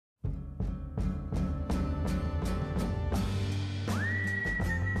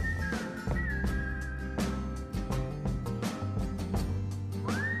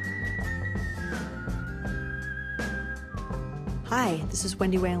Hi, this is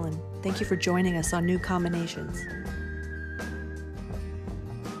Wendy Whalen. Thank you for joining us on New Combinations.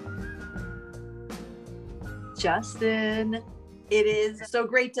 Justin, it is so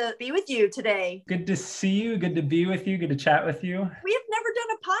great to be with you today. Good to see you. Good to be with you. Good to chat with you. We have never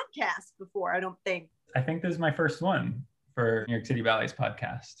done a podcast before, I don't think. I think this is my first one for New York City Ballet's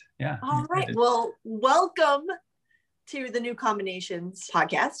podcast. Yeah. All right. Well, welcome to the New Combinations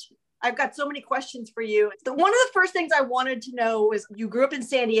podcast. I've got so many questions for you. One of the first things I wanted to know was you grew up in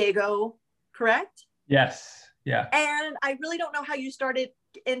San Diego, correct? Yes. Yeah. And I really don't know how you started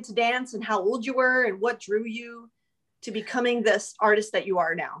into dance and how old you were and what drew you to becoming this artist that you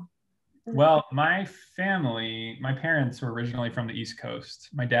are now. Well, my parents were originally from the East Coast.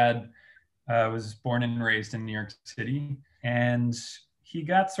 My dad was born and raised in New York City, and he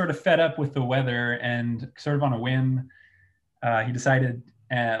got sort of fed up with the weather, and sort of on a whim, he decided,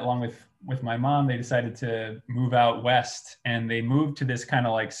 along with my mom, they decided to move out west, and they moved to this kind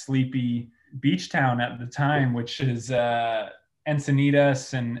of like sleepy beach town at the time, which is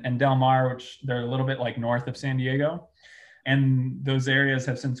Encinitas and Del Mar, which they're a little bit like north of San Diego. And those areas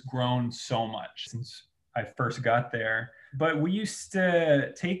have since grown so much since I first got there. But we used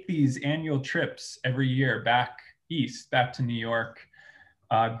to take these annual trips every year back east, back to New York,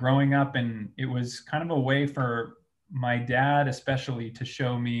 growing up. And it was kind of a way for my dad, especially, to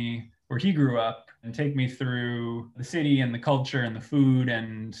show me where he grew up and take me through the city and the culture and the food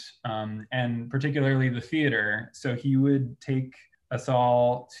and particularly the theater. So he would take us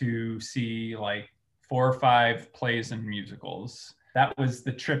all to see like 4 or 5 plays and musicals. That was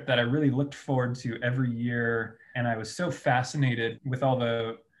the trip that I really looked forward to every year. And I was so fascinated with all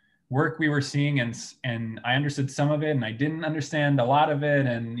the work we were seeing, and I understood some of it and I didn't understand a lot of it.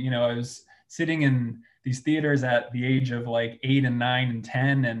 And, I was sitting in these theaters at the age of like 8 and 9 and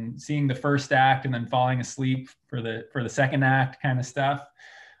 10 and seeing the first act and then falling asleep for the second act kind of stuff.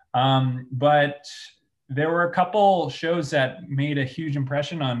 But there were a couple shows that made a huge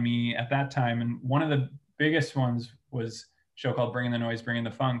impression on me at that time. And one of the biggest ones was a show called Bringing the Noise, Bringing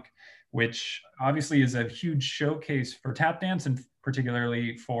the Funk, which obviously is a huge showcase for tap dance and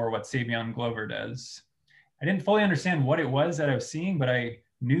particularly for what Savion Glover does. I didn't fully understand what it was that I was seeing, but I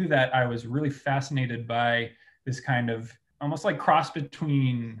knew that I was really fascinated by this kind of almost like cross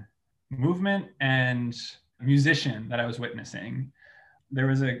between movement and musician that I was witnessing. There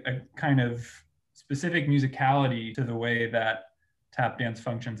was a kind of specific musicality to the way that tap dance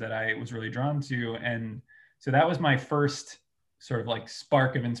functions that I was really drawn to. And so that was my first sort of like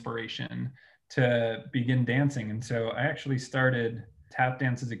spark of inspiration to begin dancing. And so I actually started tap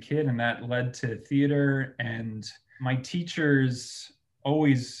dance as a kid, and that led to theater. And my teachers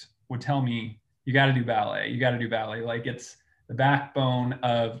always would tell me, you got to do ballet. You got to do ballet. Like, it's the backbone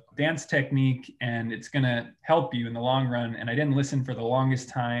of dance technique and it's going to help you in the long run. And I didn't listen for the longest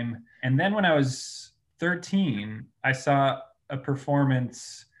time. And then when I was 13, I saw a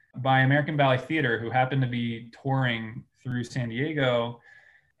performance by American Ballet Theater, who happened to be touring through San Diego.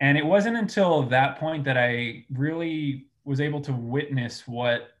 And it wasn't until that point that I really was able to witness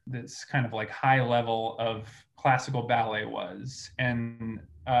what this kind of like high level of classical ballet was. And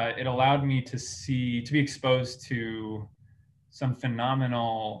it allowed me to be exposed to some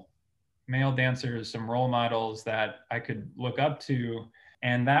phenomenal male dancers, some role models that I could look up to.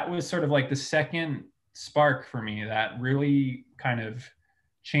 And that was sort of like the second spark for me that really kind of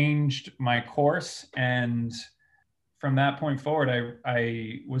changed my course. And from that point forward,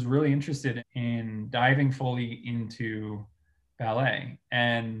 I was really interested in diving fully into ballet.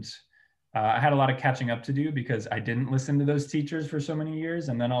 And I had a lot of catching up to do because I didn't listen to those teachers for so many years.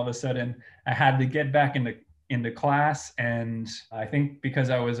 And then all of a sudden I had to get back into class. And I think because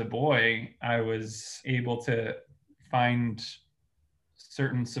I was a boy, I was able to find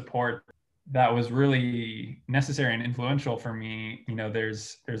certain support that was really necessary and influential for me.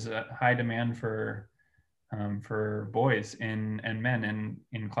 There's a high demand for boys and men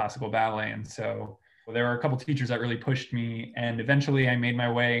in classical ballet. And so there were a couple teachers that really pushed me, and eventually I made my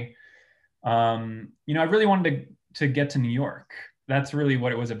way. I really wanted to get to New York. That's really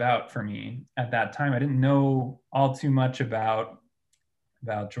what it was about for me at that time. I didn't know all too much about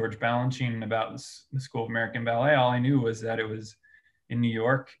George Balanchine and about the School of American Ballet. All I knew was that it was in New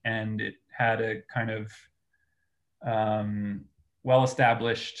York, and it had a kind of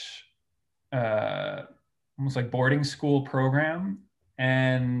well-established almost like boarding school program.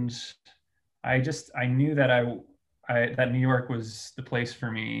 And I knew that that New York was the place for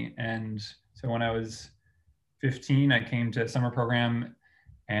me. And so when I was 15, I came to a summer program,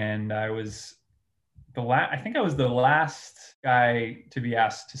 and I was I think I was the last guy to be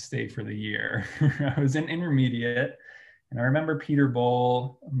asked to stay for the year. I was an intermediate, And I remember Peter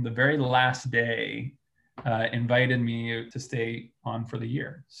Bowl, on the very last day, invited me to stay on for the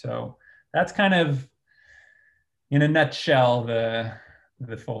year. So that's kind of, in a nutshell,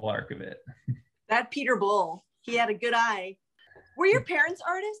 the full arc of it. That Peter Bull, he had a good eye. Were your parents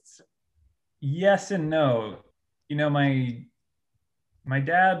artists? Yes and no. You know, my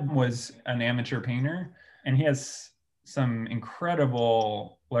dad was an amateur painter, and he has some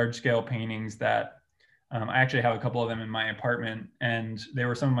incredible large scale paintings that I actually have a couple of them in my apartment, and they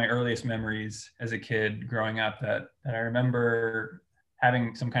were some of my earliest memories as a kid growing up that I remember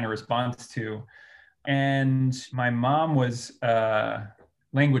having some kind of response to. And my mom was a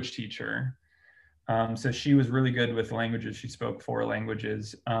language teacher. So she was really good with languages. She spoke 4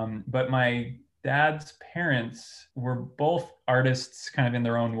 languages. But my dad's parents were both artists kind of in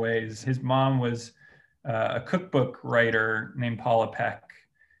their own ways. His mom was a cookbook writer named Paula Peck,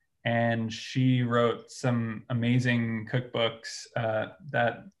 and she wrote some amazing cookbooks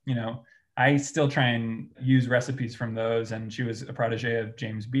that, you know, I still try and use recipes from those. And she was a protege of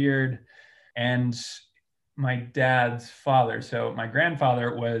James Beard. And my dad's father, so my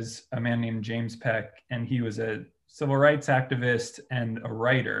grandfather, was a man named James Peck, and he was a civil rights activist and a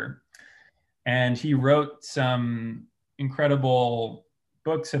writer. And he wrote some incredible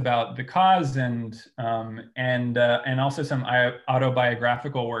books about the cause, and also some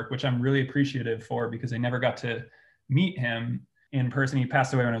autobiographical work, which I'm really appreciative for, because I never got to meet him in person. He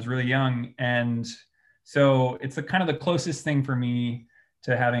passed away when I was really young, and so it's the kind of the closest thing for me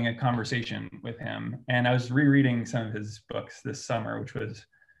to having a conversation with him. And I was rereading some of his books this summer, which was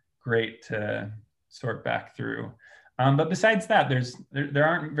great to sort back through. But besides that, there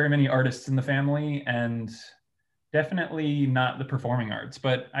aren't very many artists in the family, and definitely not the performing arts.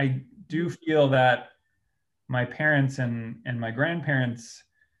 But I do feel that my parents and my grandparents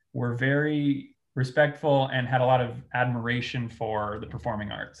were very respectful and had a lot of admiration for the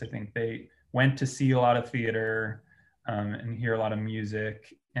performing arts. I think they went to see a lot of theater and hear a lot of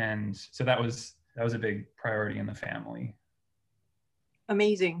music. And so that was a big priority in the family.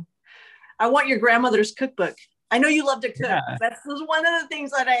 Amazing. I want your grandmother's cookbook. I know you love to cook. Yeah. That's one of the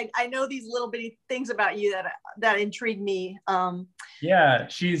things that I know, these little bitty things about you that intrigue me. Yeah,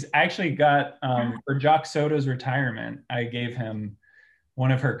 she's actually got, for Jock Soto's retirement, I gave him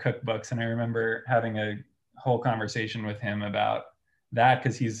one of her cookbooks. And I remember having a whole conversation with him about that,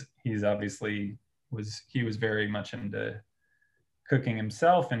 because he's obviously he was very much into cooking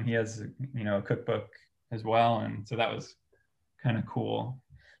himself, and he has, you know, a cookbook as well. And so that was kind of cool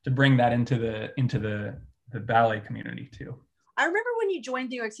to bring that into the ballet community too. I remember when you joined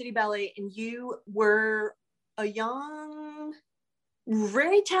New York City Ballet, and you were a young,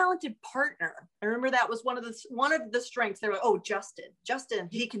 very talented partner. I remember that was one of the strengths. They were like, oh, Justin,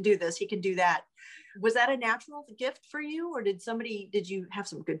 he can do this, he can do that. Was that a natural gift for you, or did you have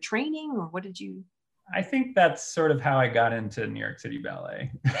some good training, or what did you? I think that's sort of how I got into New York City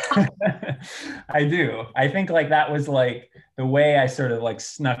Ballet. I do. I think like that was like the way I sort of like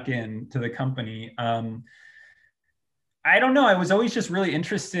snuck into the company. I don't know. I was always just really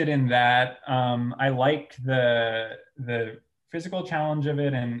interested in that. I liked the physical challenge of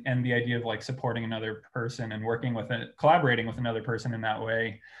it, and the idea of like supporting another person and collaborating with another person in that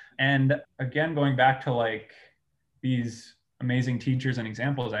way. And again, going back to like these amazing teachers and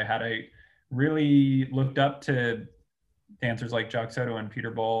examples I had, I really looked up to dancers like Jock Soto and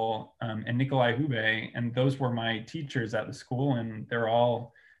Peter Bowl and Nikolai Hube. And those were my teachers at the school, and they're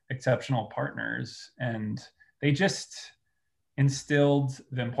all exceptional partners. And they just instilled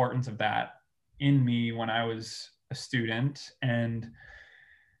the importance of that in me when I was a student. And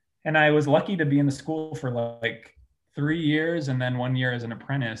I was lucky to be in the school for like 3 years and then 1 year as an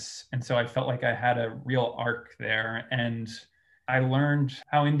apprentice. And so I felt like I had a real arc there. And I learned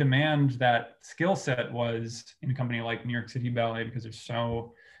how in demand that skill set was in a company like New York City Ballet, because there's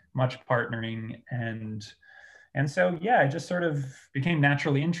so much partnering. And so, yeah, I just sort of became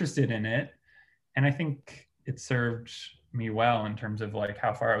naturally interested in it. And I think it served me well in terms of like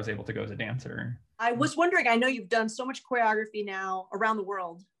how far I was able to go as a dancer. I was wondering, I know you've done so much choreography now around the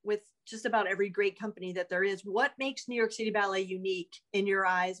world with just about every great company that there is. What makes New York City Ballet unique in your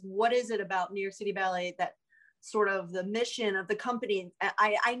eyes? What is it about New York City Ballet that sort of the mission of the company?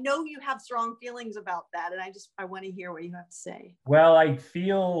 I know you have strong feelings about that, and I want to hear what you have to say. Well, I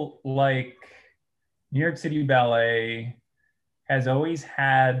feel like New York City Ballet has always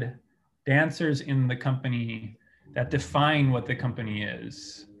had dancers in the company that define what the company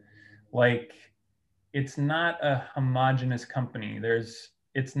is. Like, it's not a homogenous company.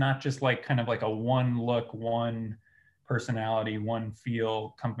 It's not just like kind of like a one look, one personality, one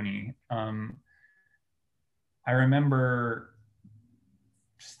feel company. I I remember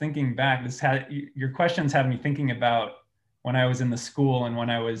just thinking back, your questions had me thinking about when I was in the school and when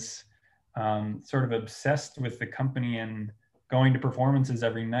I was sort of obsessed with the company and going to performances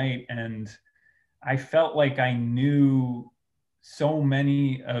every night. And I felt like I knew so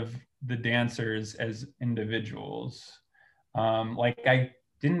many of the dancers as individuals. Like I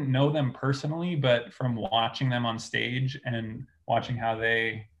didn't know them personally, but from watching them on stage and watching how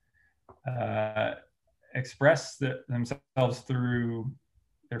they express themselves through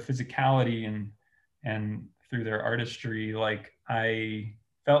their physicality and through their artistry, like I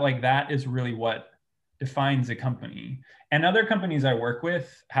felt like that is really what defines a company. And other companies I work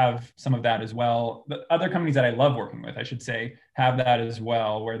with have some of that as well. But other companies that I love working with, I should say, have that as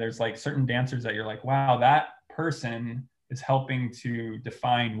well, where there's like certain dancers that you're like, wow, that person is helping to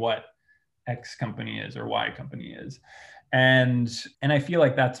define what X company is or Y company is. And I feel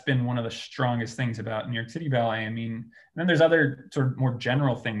like that's been one of the strongest things about New York City Ballet. I mean, and then there's other sort of more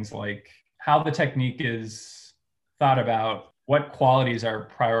general things like how the technique is thought about, what qualities are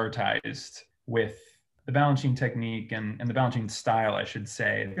prioritized with the Balanchine technique and the Balanchine style, I should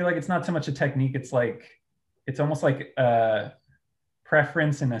say. I feel like it's not so much a technique, it's almost like a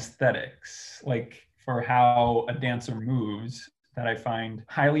preference and aesthetics, like for how a dancer moves, that I find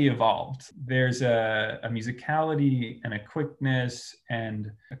highly evolved. There's a musicality and a quickness and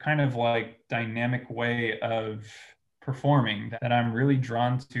a kind of like dynamic way of performing that I'm really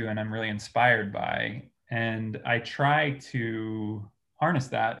drawn to and I'm really inspired by. And I try to harness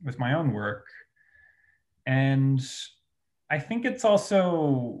that with my own work. And I think it's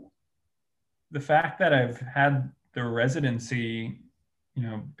also the fact that I've had the residency,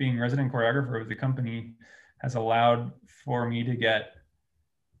 being resident choreographer of the company has allowed for me to get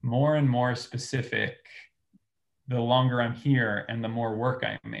more and more specific the longer I'm here and the more work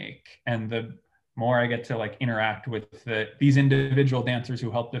I make and the more I get to like interact with these individual dancers who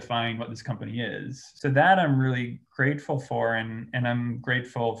help define what this company is. So that I'm really grateful for, and I'm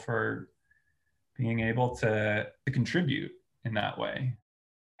grateful for being able to contribute in that way.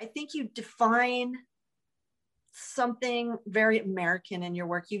 I think you define something very American in your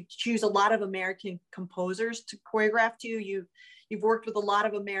work. You choose a lot of American composers to choreograph to. You've worked with a lot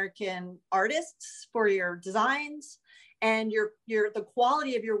of American artists for your designs, and the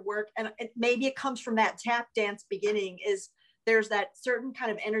quality of your work, and maybe it comes from that tap dance beginning, is there's that certain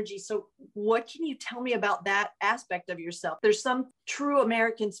kind of energy. So what can you tell me about that aspect of yourself? There's some true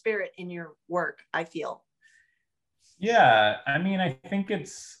American spirit in your work, I feel. Yeah, I mean, I think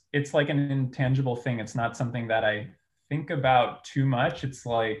it's like an intangible thing. It's not something that I think about too much. It's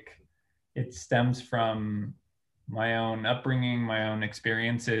like it stems from my own upbringing, my own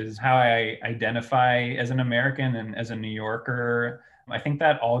experiences, how I identify as an American and as a New Yorker. I think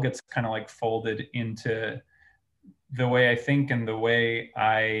that all gets kind of like folded into the way I think and the way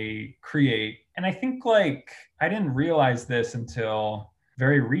I create. And I think like I didn't realize this until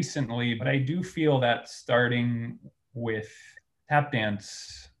very recently, but I do feel that starting with tap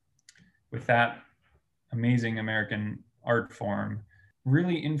dance, with that amazing American art form,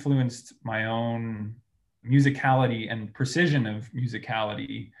 really influenced my own musicality and precision of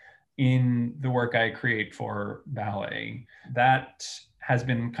musicality in the work I create for ballet. That has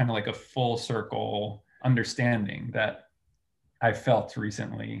been kind of like a full circle understanding that I felt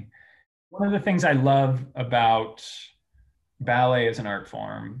recently. One of the things I love about ballet as an art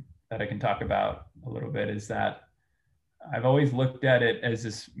form that I can talk about a little bit is that I've always looked at it as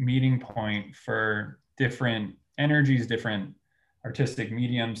this meeting point for different energies, different artistic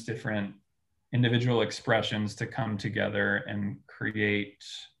mediums, different individual expressions to come together and create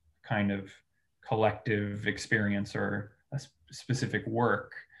kind of collective experience or a specific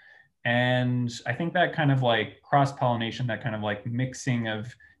work. And I think that kind of like cross-pollination, that kind of like mixing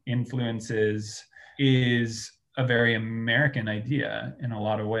of influences is a very American idea in a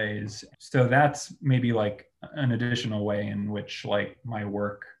lot of ways. So that's maybe like an additional way in which like my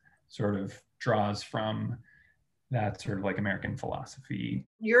work sort of draws from that sort of like American philosophy.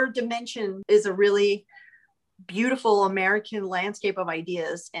 Your dimension is a really beautiful American landscape of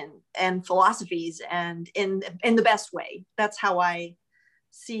ideas and philosophies, and in the best way. That's how I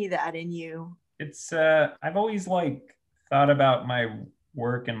see that in you. It's I've always like thought about my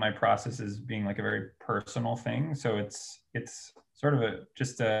work and my process as being like a very personal thing. So it's sort of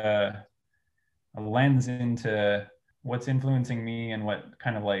just a lens into what's influencing me and what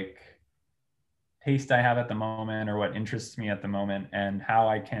kind of like taste I have at the moment or what interests me at the moment, and how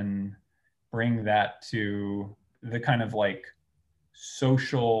I can bring that to the kind of like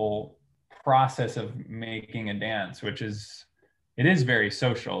social process of making a dance, which is, it is very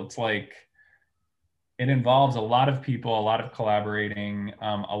social. It's like, it involves a lot of people, a lot of collaborating,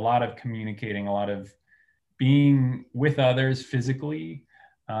 a lot of communicating, a lot of being with others physically.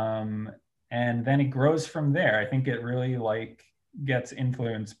 And then it grows from there. I think it really like gets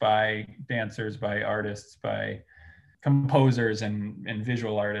influenced by dancers, by artists, by composers and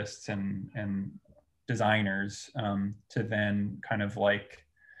visual artists and designers, to then kind of like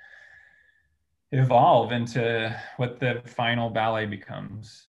evolve into what the final ballet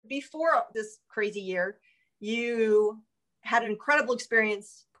becomes. Before this crazy year, you had an incredible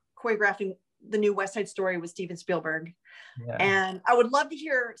experience choreographing the new West Side Story with Steven Spielberg. Yeah. And I would love to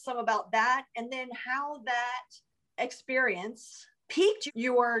hear some about that, and then how that experience piqued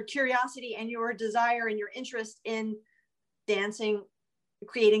your curiosity and your desire and your interest in dancing,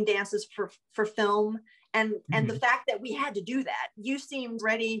 creating dances for film, and the fact that we had to do that. You seemed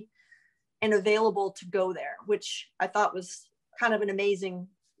ready and available to go there, which I thought was kind of an amazing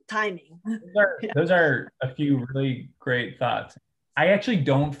timing. Those are a few really great thoughts. I actually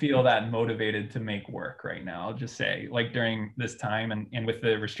don't feel that motivated to make work right now. I'll just say, like, during this time and with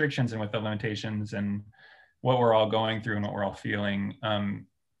the restrictions and with the limitations and what we're all going through and what we're all feeling,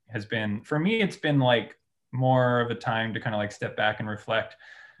 has been, for me, it's been like more of a time to kind of like step back and reflect.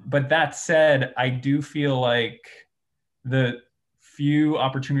 But that said, I do feel like the few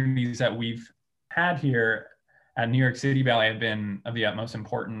opportunities that we've had here at New York City Ballet have been of the utmost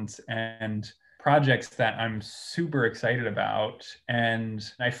importance, and projects that I'm super excited about. And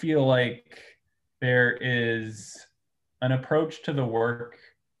I feel like there is an approach to the work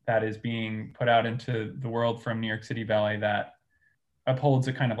that is being put out into the world from New York City Ballet that upholds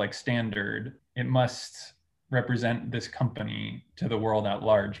a kind of like standard. It must represent this company to the world at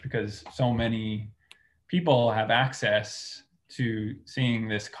large, because so many people have access to seeing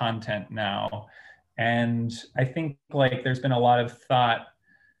this content now. And I think like there's been a lot of thought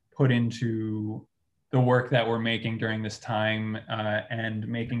put into the work that we're making during this time, and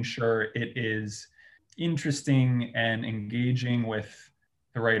making sure it is interesting and engaging with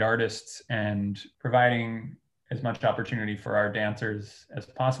the right artists and providing as much opportunity for our dancers as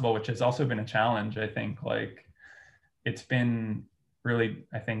possible, which has also been a challenge. I think like it's been really,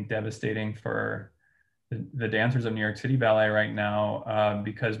 I think, devastating for the dancers of New York City Ballet right now,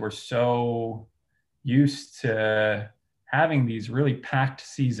 because we're so used to having these really packed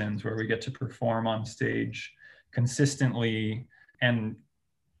seasons where we get to perform on stage consistently. And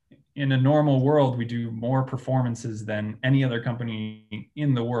in a normal world, we do more performances than any other company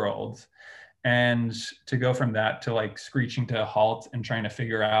in the world. And to go from that to like screeching to a halt and trying to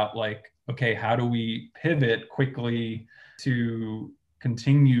figure out like, okay, how do we pivot quickly to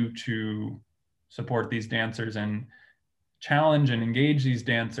continue to support these dancers and challenge and engage these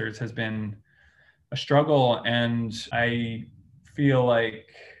dancers has been a struggle. And I feel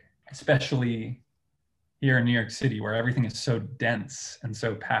like, especially here in New York City, where everything is so dense and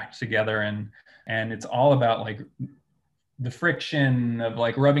so packed together, and it's all about like the friction of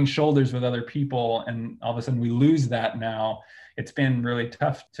like rubbing shoulders with other people, and all of a sudden we lose that now. It's been really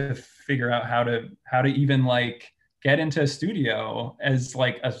tough to figure out how to even like get into a studio as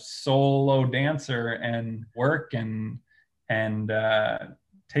like a solo dancer and work and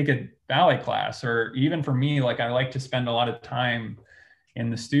take a ballet class. Or even for me, like I like to spend a lot of time in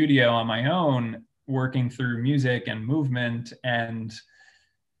the studio on my own, working through music and movement. And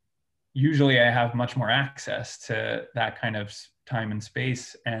usually I have much more access to that kind of time and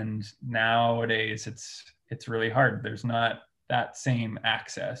space. And nowadays it's really hard. There's not that same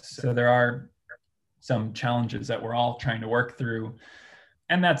access. So there are some challenges that we're all trying to work through.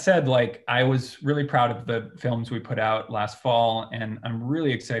 And that said, like I was really proud of the films we put out last fall, and I'm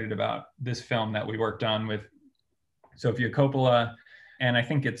really excited about this film that we worked on with Sofia Coppola. And I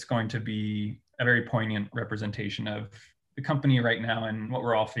think it's going to be a very poignant representation of the company right now and what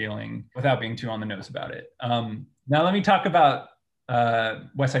we're all feeling, without being too on the nose about it. Now let me talk about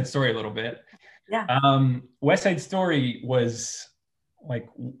West Side Story a little bit. Yeah. West Side Story was like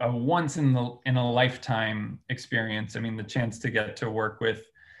a once in a lifetime experience. I mean, the chance to get to work with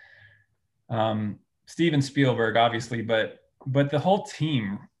Steven Spielberg, obviously, but the whole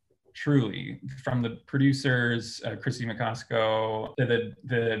team, truly, from the producers, Chrissy McCosco, to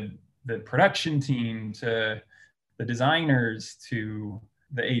the production team, to the designers, to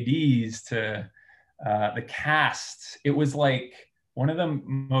the ADs, to the cast. It was like one of the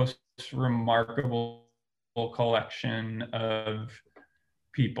most remarkable collection of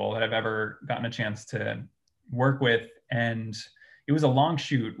people that I've ever gotten a chance to work with. And it was a long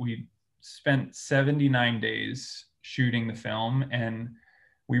shoot. We spent 79 days shooting the film, and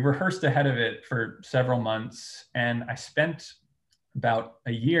we rehearsed ahead of it for several months. And I spent about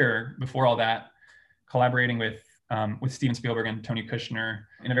a year before all that collaborating with Steven Spielberg and Tony Kushner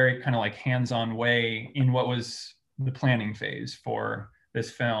in a very kind of like hands-on way in what was the planning phase for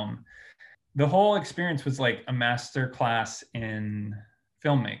this film. The whole experience was like a master class in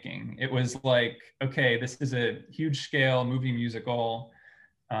filmmaking. It was like, okay, this is a huge scale movie musical.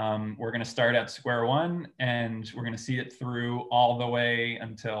 We're going to start at square one and we're going to see it through all the way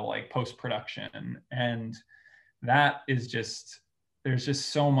until like post-production. And that is just, there's just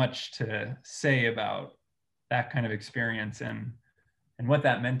so much to say about that kind of experience and what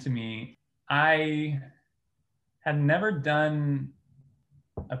that meant to me. I had never done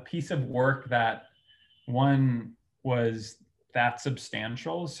a piece of work that one was that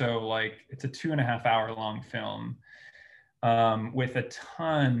substantial. So like it's a 2.5 hour long film with a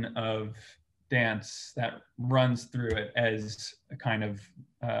ton of dance that runs through it as a kind of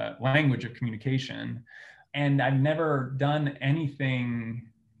language of communication. And I've never done anything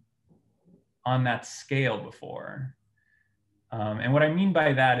on that scale before. And what I mean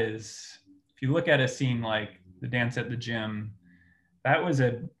by that is, if you look at a scene like the dance at the gym, that was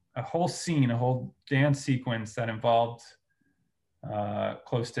a whole scene, a whole dance sequence that involved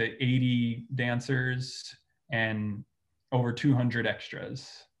close to 80 dancers and over 200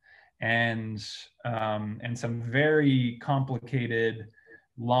 extras, and some very complicated,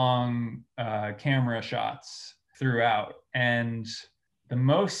 long camera shots throughout. And the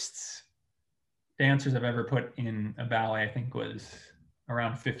most dancers I've ever put in a ballet, I think, was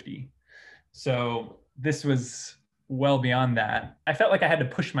around 50. So this was well beyond that. I felt like I had to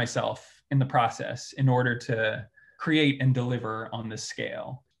push myself in the process in order to create and deliver on this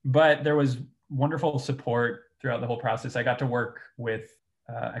scale. But there was wonderful support throughout the whole process. I got to work with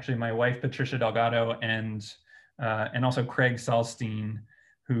actually my wife, Patricia Delgado, and also Craig Salstein,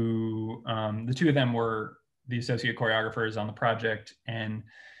 who the two of them were the associate choreographers on the project. And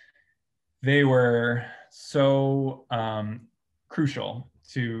they were so crucial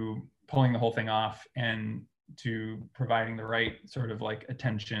to pulling the whole thing off and to providing the right sort of like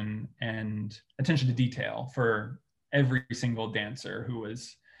attention to detail for every single dancer who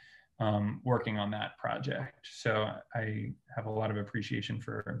was working on that project. So I have a lot of appreciation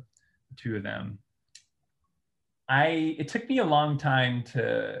for the two of them. It took me a long time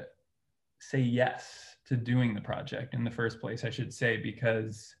to say yes to doing the project in the first place, I should say,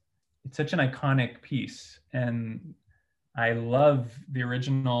 because it's such an iconic piece. And I love the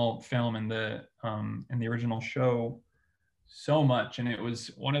original film and the original show so much. And it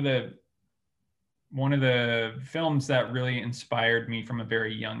was one of the films that really inspired me from a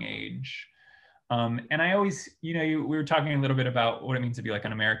very young age. And I always, we were talking a little bit about what it means to be like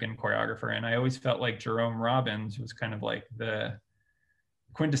an American choreographer. And I always felt like Jerome Robbins was kind of like the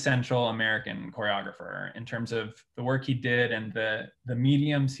quintessential American choreographer in terms of the work he did and the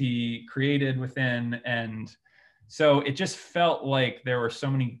mediums he created within. And so it just felt like there were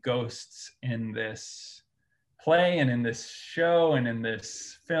so many ghosts in this play and in this show and in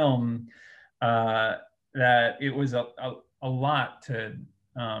this film that it was a lot to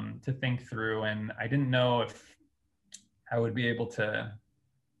think through. And I didn't know if I would be able to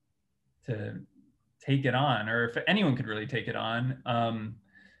take it on, or if anyone could really take it on.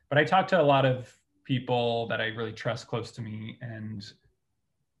 But I talked to a lot of people that I really trust close to me, and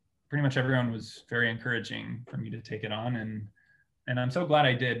pretty much everyone was very encouraging for me to take it on. And I'm so glad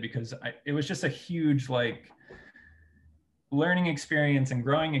I did, because it was just a huge like learning experience and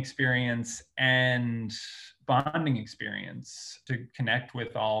growing experience and bonding experience to connect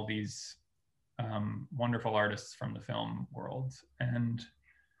with all these wonderful artists from the film world. And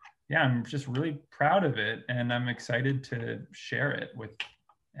yeah, I'm just really proud of it, and I'm excited to share it with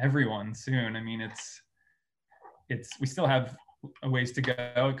everyone soon. I mean, we still have a ways to go.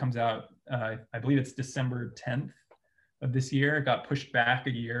 It comes out, I believe it's December 10th of this year. It got pushed back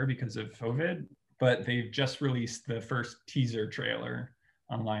a year because of COVID, but they've just released the first teaser trailer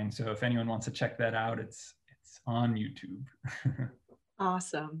online. So if anyone wants to check that out, it's on YouTube.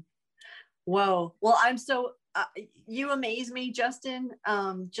 Awesome. Whoa. Well, I'm so, you amaze me, Justin.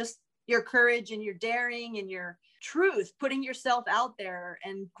 Just your courage and your daring and your truth, putting yourself out there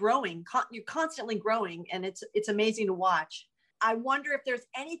and growing. You're constantly growing, and it's amazing to watch. I wonder if there's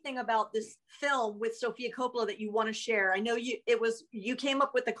anything about this film with Sofia Coppola that you want to share. I know you came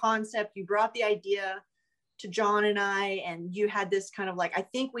up with the concept, you brought the idea to John and I, and you had this kind of like, I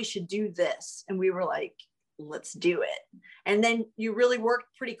think we should do this. And we were like, let's do it. And then you really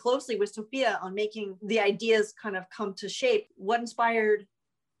worked pretty closely with Sofia on making the ideas kind of come to shape. What inspired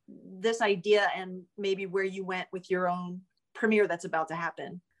this idea, and maybe where you went with your own premiere that's about to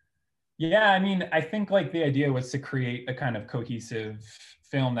happen? Yeah, I mean, I think like the idea was to create a kind of cohesive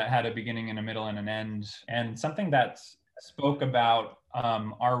film that had a beginning and a middle and an end, and something that spoke about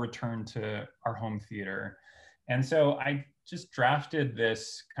our return to our home theater. And so I just drafted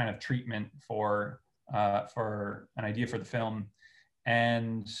this kind of treatment for an idea for the film.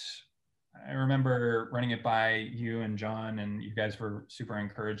 And I remember running it by you and John, and you guys were super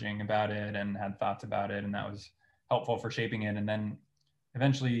encouraging about it and had thoughts about it, and that was helpful for shaping it. And then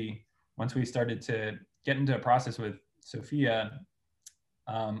eventually, once we started to get into a process with Sophia,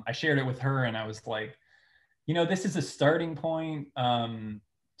 I shared it with her, and I was like, this is a starting point.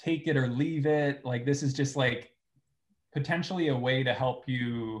 Take it or leave it. Like, this is just like potentially a way to help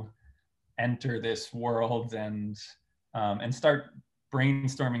you enter this world and start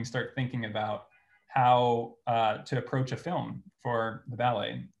brainstorming, start thinking about how to approach a film for the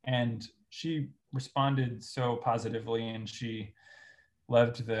ballet. And she responded so positively, and she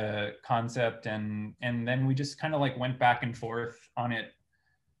loved the concept. And then we just kind of like went back and forth on it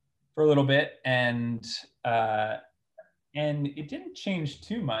for a little bit. And it didn't change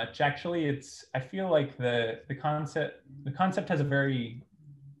too much. Actually, I feel like the concept has a very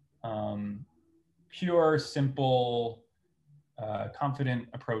pure, simple, confident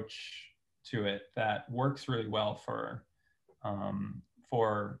approach to it that works really well for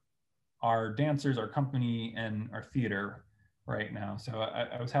our dancers, our company, and our theater right now. So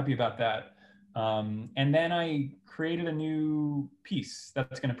I was happy about that. And then I created a new piece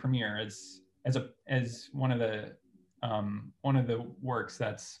that's going to premiere as one of the works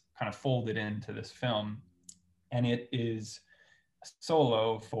that's kind of folded into this film, and it is a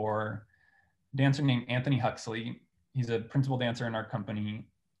solo for a dancer named Anthony Huxley. He's a principal dancer in our company.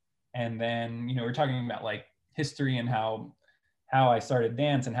 And then, we're talking about like history and how I started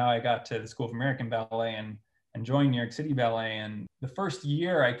dance and how I got to the School of American Ballet and joined New York City Ballet. And the first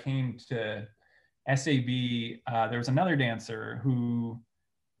year I came to SAB, there was another dancer who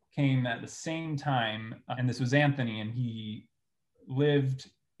came at the same time, and this was Anthony, and he lived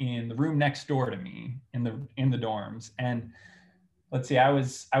in the room next door to me in the dorms. And let's see, I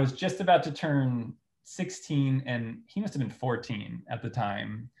was just about to turn 16, and he must have been 14 at the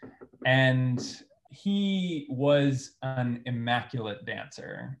time. And he was an immaculate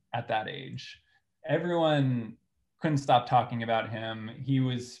dancer at that age. Everyone couldn't stop talking about him. He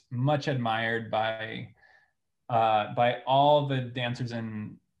was much admired by all the dancers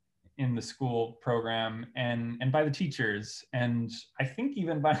in the school program and by the teachers. And I think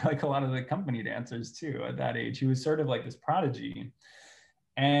even by like a lot of the company dancers too at that age. He was sort of like this prodigy.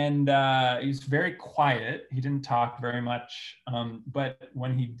 And he was very quiet. He didn't talk very much. But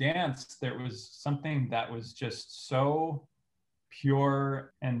when he danced, there was something that was just so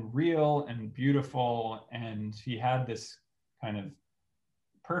pure and real and beautiful. And he had this kind of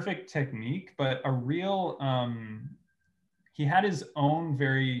perfect technique, but a real, he had his own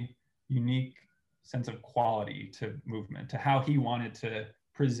very unique sense of quality to movement, to how he wanted to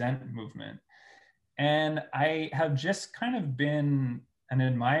present movement. And I have just kind of been an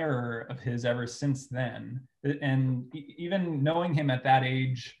admirer of his ever since then. And even knowing him at that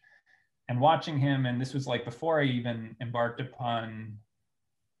age and watching him, and this was like before I even embarked upon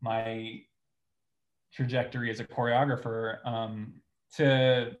my trajectory as a choreographer,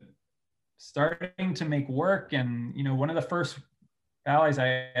 to starting to make work. And, one of the first ballets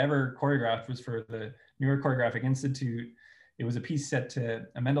I ever choreographed was for the New York Choreographic Institute. It was a piece set to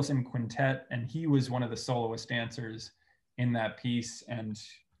a Mendelssohn quintet, and he was one of the soloist dancers in that piece. And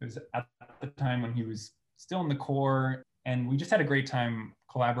it was at the time when he was still in the corps, and we just had a great time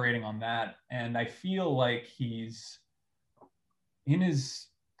collaborating on that. And I feel like he's in his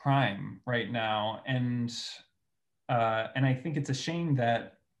prime right now. And I think it's a shame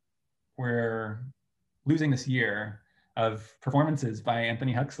that we're losing this year of performances by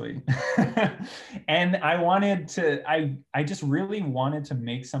Anthony Huxley. And I just really wanted to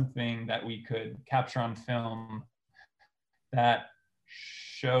make something that we could capture on film that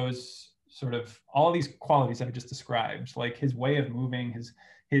shows sort of all these qualities that I just described, like his way of moving,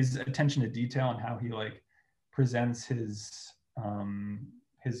 his attention to detail, and how he like presents his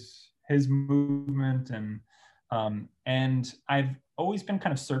movement. And I've always been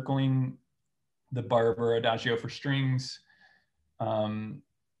kind of circling the Barber Adagio for strings. And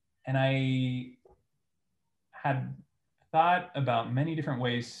I had thought about many different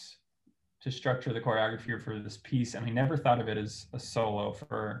ways to structure the choreography for this piece, and I never thought of it as a solo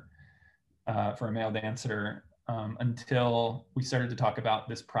for a male dancer until we started to talk about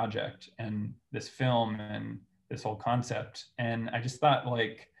this project and this film and this whole concept. And I just thought,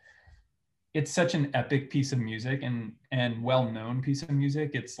 like, it's such an epic piece of music and well-known piece of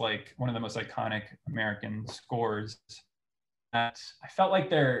music. It's like one of the most iconic American scores. I felt like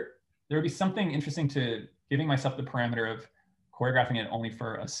there would be something interesting to giving myself the parameter of choreographing it only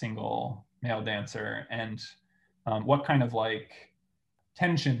for a single male dancer, and what kind of like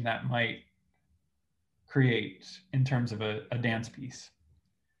tension that might create in terms of a dance piece.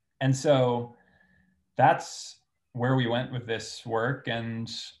 And so that's where we went with this work. And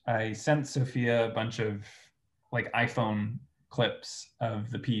I sent Sophia a bunch of like iPhone clips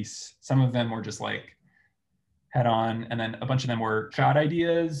of the piece. Some of them were just like head on, and then a bunch of them were shot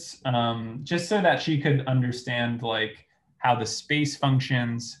ideas, just so that she could understand like how the space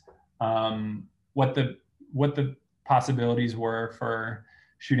functions, what the possibilities were for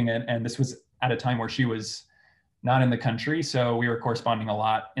shooting it. And this was at a time where she was not in the country, so we were corresponding a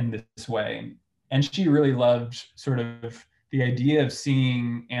lot in this way. And she really loved sort of the idea of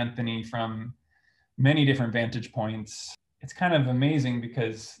seeing Anthony from many different vantage points. It's kind of amazing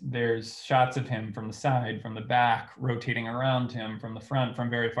because there's shots of him from the side, from the back, rotating around him, from the front,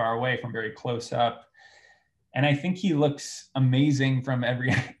 from very far away, from very close up. And I think he looks amazing from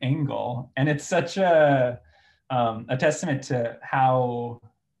every angle. And it's such a testament to how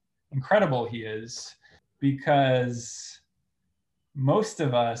incredible he is, because most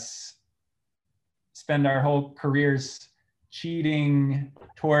of us spend our whole careers cheating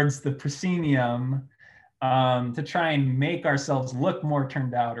towards the proscenium, to try and make ourselves look more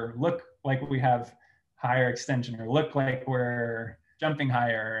turned out, or look like we have higher extension, or look like we're jumping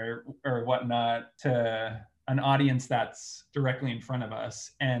higher or whatnot, to an audience that's directly in front of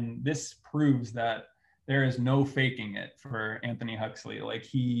us. And this proves that there is no faking it for Anthony Huxley. Like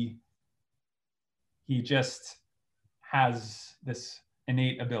he just has this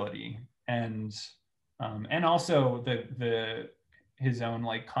innate ability, and also his own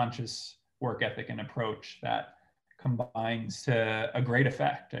like conscious work ethic and approach that combines to a great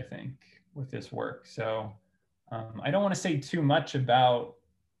effect, I think, with this work. So I don't want to say too much about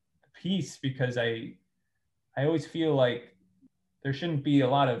the piece, because I always feel like there shouldn't be a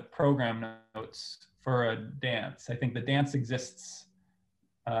lot of program notes for a dance. I think the dance exists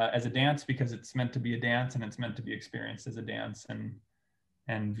as a dance because it's meant to be a dance, and it's meant to be experienced as a dance,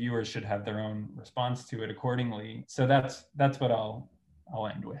 and viewers should have their own response to it accordingly. So that's what I'll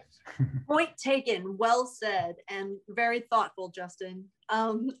end with. Point taken. Well said, and very thoughtful, Justin.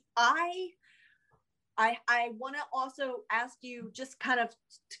 I want to also ask you, just kind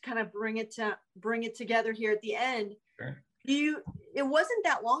of bring it together here at the end. Sure. It wasn't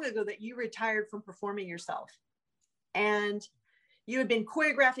that long ago that you retired from performing yourself, and you had been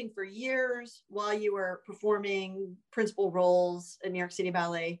choreographing for years while you were performing principal roles in New York City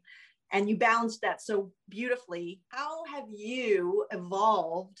Ballet, and you balanced that so beautifully. How have you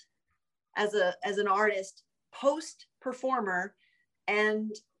evolved as an artist, post performer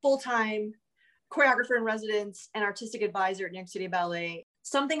and full-time choreographer in residence and artistic advisor at New York City Ballet?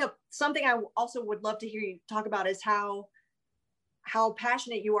 Something I also would love to hear you talk about is how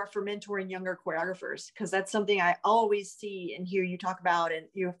passionate you are for mentoring younger choreographers, because that's something I always see and hear you talk about, and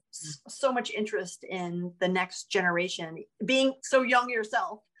you have so much interest in the next generation, being so young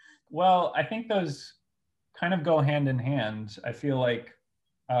yourself. Well, I think those kind of go hand in hand. I feel like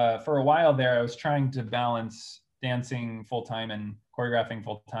for a while there, I was trying to balance dancing full-time and choreographing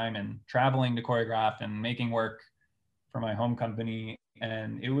full-time, and traveling to choreograph and making work for my home company.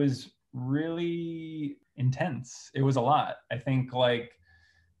 And it was really intense. It was a lot. I think like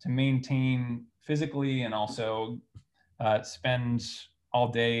to maintain physically, and also spend all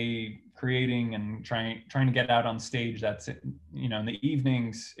day creating and trying to get out on stage. That's, in the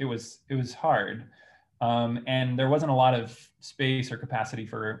evenings, it was hard. And there wasn't a lot of space or capacity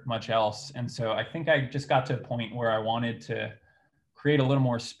for much else. And so I think I just got to a point where I wanted to create a little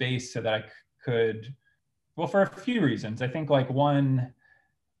more space so that I could, well, for a few reasons. I think like one,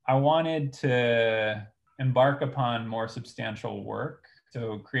 I wanted to embark upon more substantial work.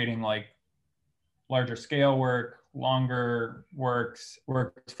 So creating like larger scale work, longer works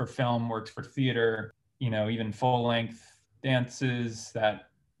for film, works for theater, even full length dances that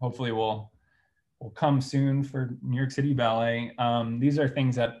hopefully will come soon for New York City Ballet. These are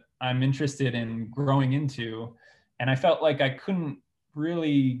things that I'm interested in growing into. And I felt like I couldn't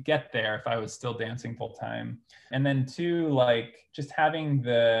really get there if I was still dancing full time. And then two, like just having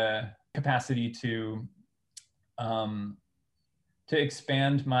the capacity to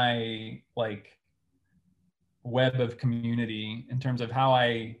expand my like web of community in terms of how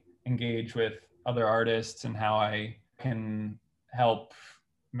I engage with other artists, and how I can help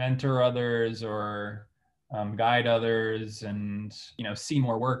mentor others, or guide others, and see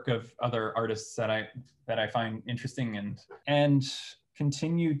more work of other artists that I find interesting, and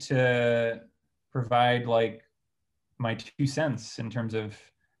continue to provide like my 2 cents in terms of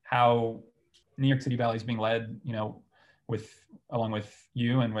how New York City Ballet is being led, along with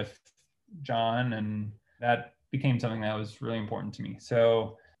you and with John, and that became something that was really important to me.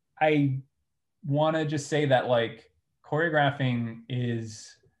 So I want to just say that like choreographing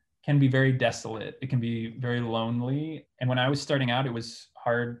can be very desolate. It can be very lonely. And when I was starting out, it was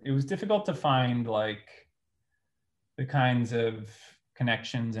hard. It was difficult to find like the kinds of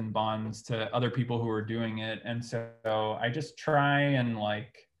connections and bonds to other people who are doing it. And so I just try and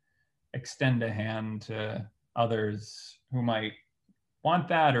like extend a hand to others who might want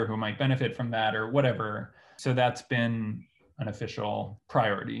that or who might benefit from that or whatever. So that's been an official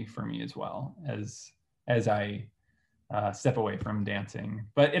priority for me as well as I step away from dancing.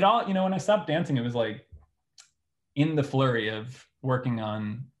 But it all, when I stopped dancing, it was like in the flurry of working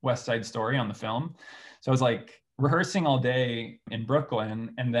on West Side Story on the film. So I was like rehearsing all day in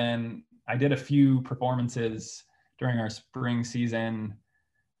Brooklyn. And then I did a few performances during our spring season.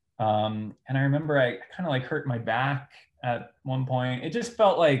 And I remember I kind of like hurt my back at one point. It just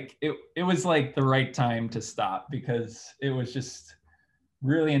felt like it was like the right time to stop because it was just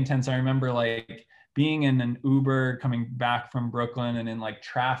really intense. I remember like being in an Uber coming back from Brooklyn and in like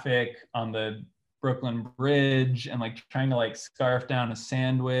traffic on the Brooklyn Bridge and like trying to like scarf down a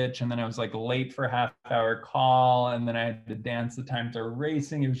sandwich. And then I was like late for a half-hour call. And then I had to dance the times are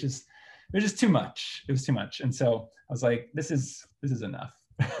racing. It was just too much. It was too much. And so I was like, this is enough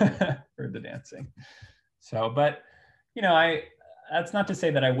for the dancing. So, but that's not to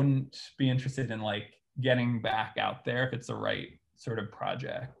say that I wouldn't be interested in like getting back out there if it's the right sort of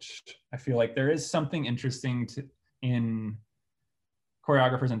project. I feel like there is something interesting in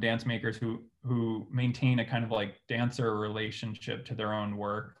choreographers and dance makers who maintain a kind of like dancer relationship to their own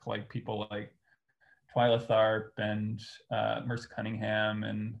work, like people like Twyla Tharp and Merce Cunningham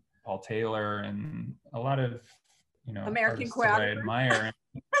and Paul Taylor and a lot of American choreographers that I admire.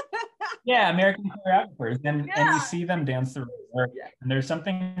 Yeah, American choreographers, and you see them dance the work, and there's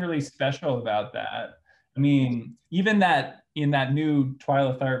something really special about that. I mean, even that in that new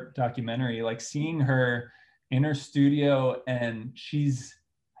Twyla Tharp documentary, like seeing her in her studio, and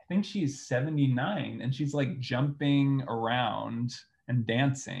I think she's 79, and she's like jumping around and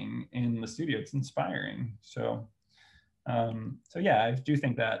dancing in the studio. It's inspiring. So yeah, I do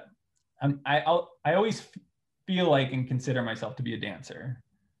think that I always feel like and consider myself to be a dancer.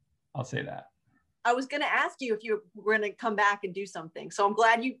 I'll say that. I was going to ask you if you were going to come back and do something. So I'm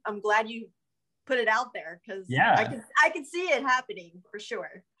glad you put it out there because I can see it happening for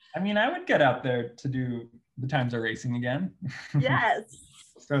sure. I mean, I would get out there to do the times are racing again. Yes.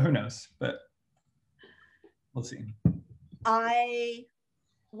 So who knows, but we'll see. I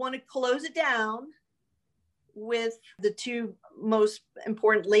want to close it down with the two most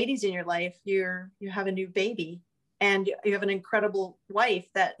important ladies in your life. You have a new baby and you have an incredible wife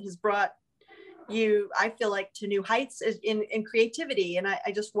that has brought you, I feel like, to new heights in creativity. And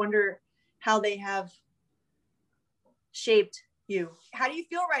I just wonder how they have shaped you. How do you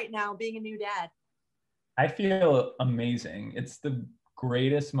feel right now being a new dad? I feel amazing. It's the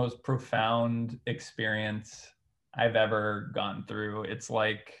greatest, most profound experience I've ever gone through. It's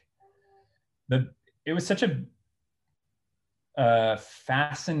like it was such a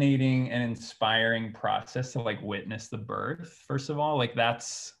fascinating and inspiring process to like witness the birth. First of all, like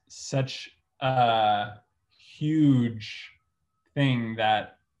that's such a huge thing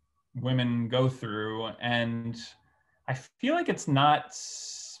that women go through, and I feel like it's not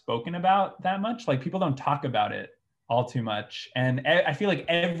spoken about that much. Like people don't talk about it all too much, and I feel like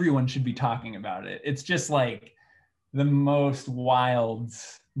everyone should be talking about it. It's just like the most wild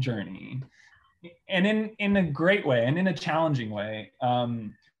journey, and in a great way and in a challenging way.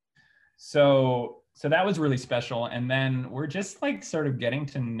 So that was really special. And then we're just like sort of getting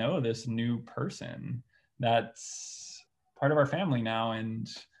to know this new person that's part of our family now. And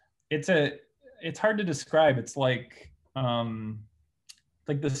it's hard to describe. It's like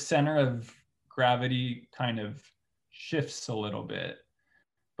the center of gravity kind of shifts a little bit,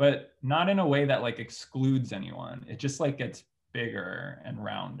 but not in a way that like excludes anyone. It just like gets bigger and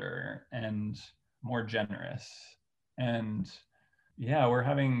rounder and more generous. And yeah, we're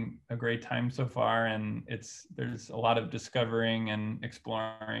having a great time so far, and there's a lot of discovering and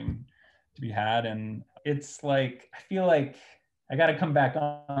exploring to be had. And it's like, I feel like I got to come back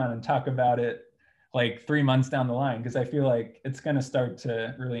on and talk about it like 3 months down the line, because I feel like it's going to start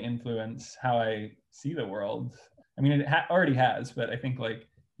to really influence how I see the world. I mean, it already has, but I think like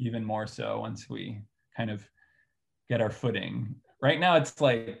even more so once we kind of get our footing. Right now it's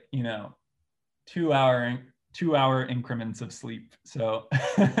like, 2 hour increments of sleep. So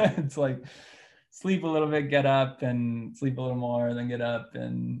it's like sleep a little bit, get up, and sleep a little more, then get up,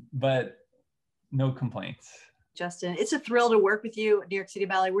 but no complaints. Justin, it's a thrill to work with you at New York City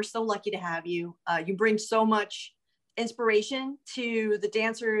Ballet. We're so lucky to have you. You bring so much inspiration to the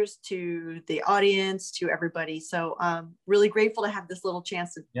dancers, to the audience, to everybody. So really grateful to have this little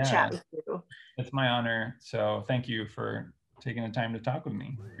chance to chat with you. It's my honor. So thank you for taking the time to talk with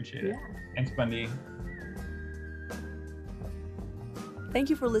me. Appreciate it. Thanks, Bundy. Thank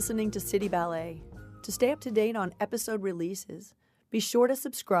you for listening to City Ballet. To stay up to date on episode releases, be sure to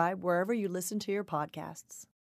subscribe wherever you listen to your podcasts.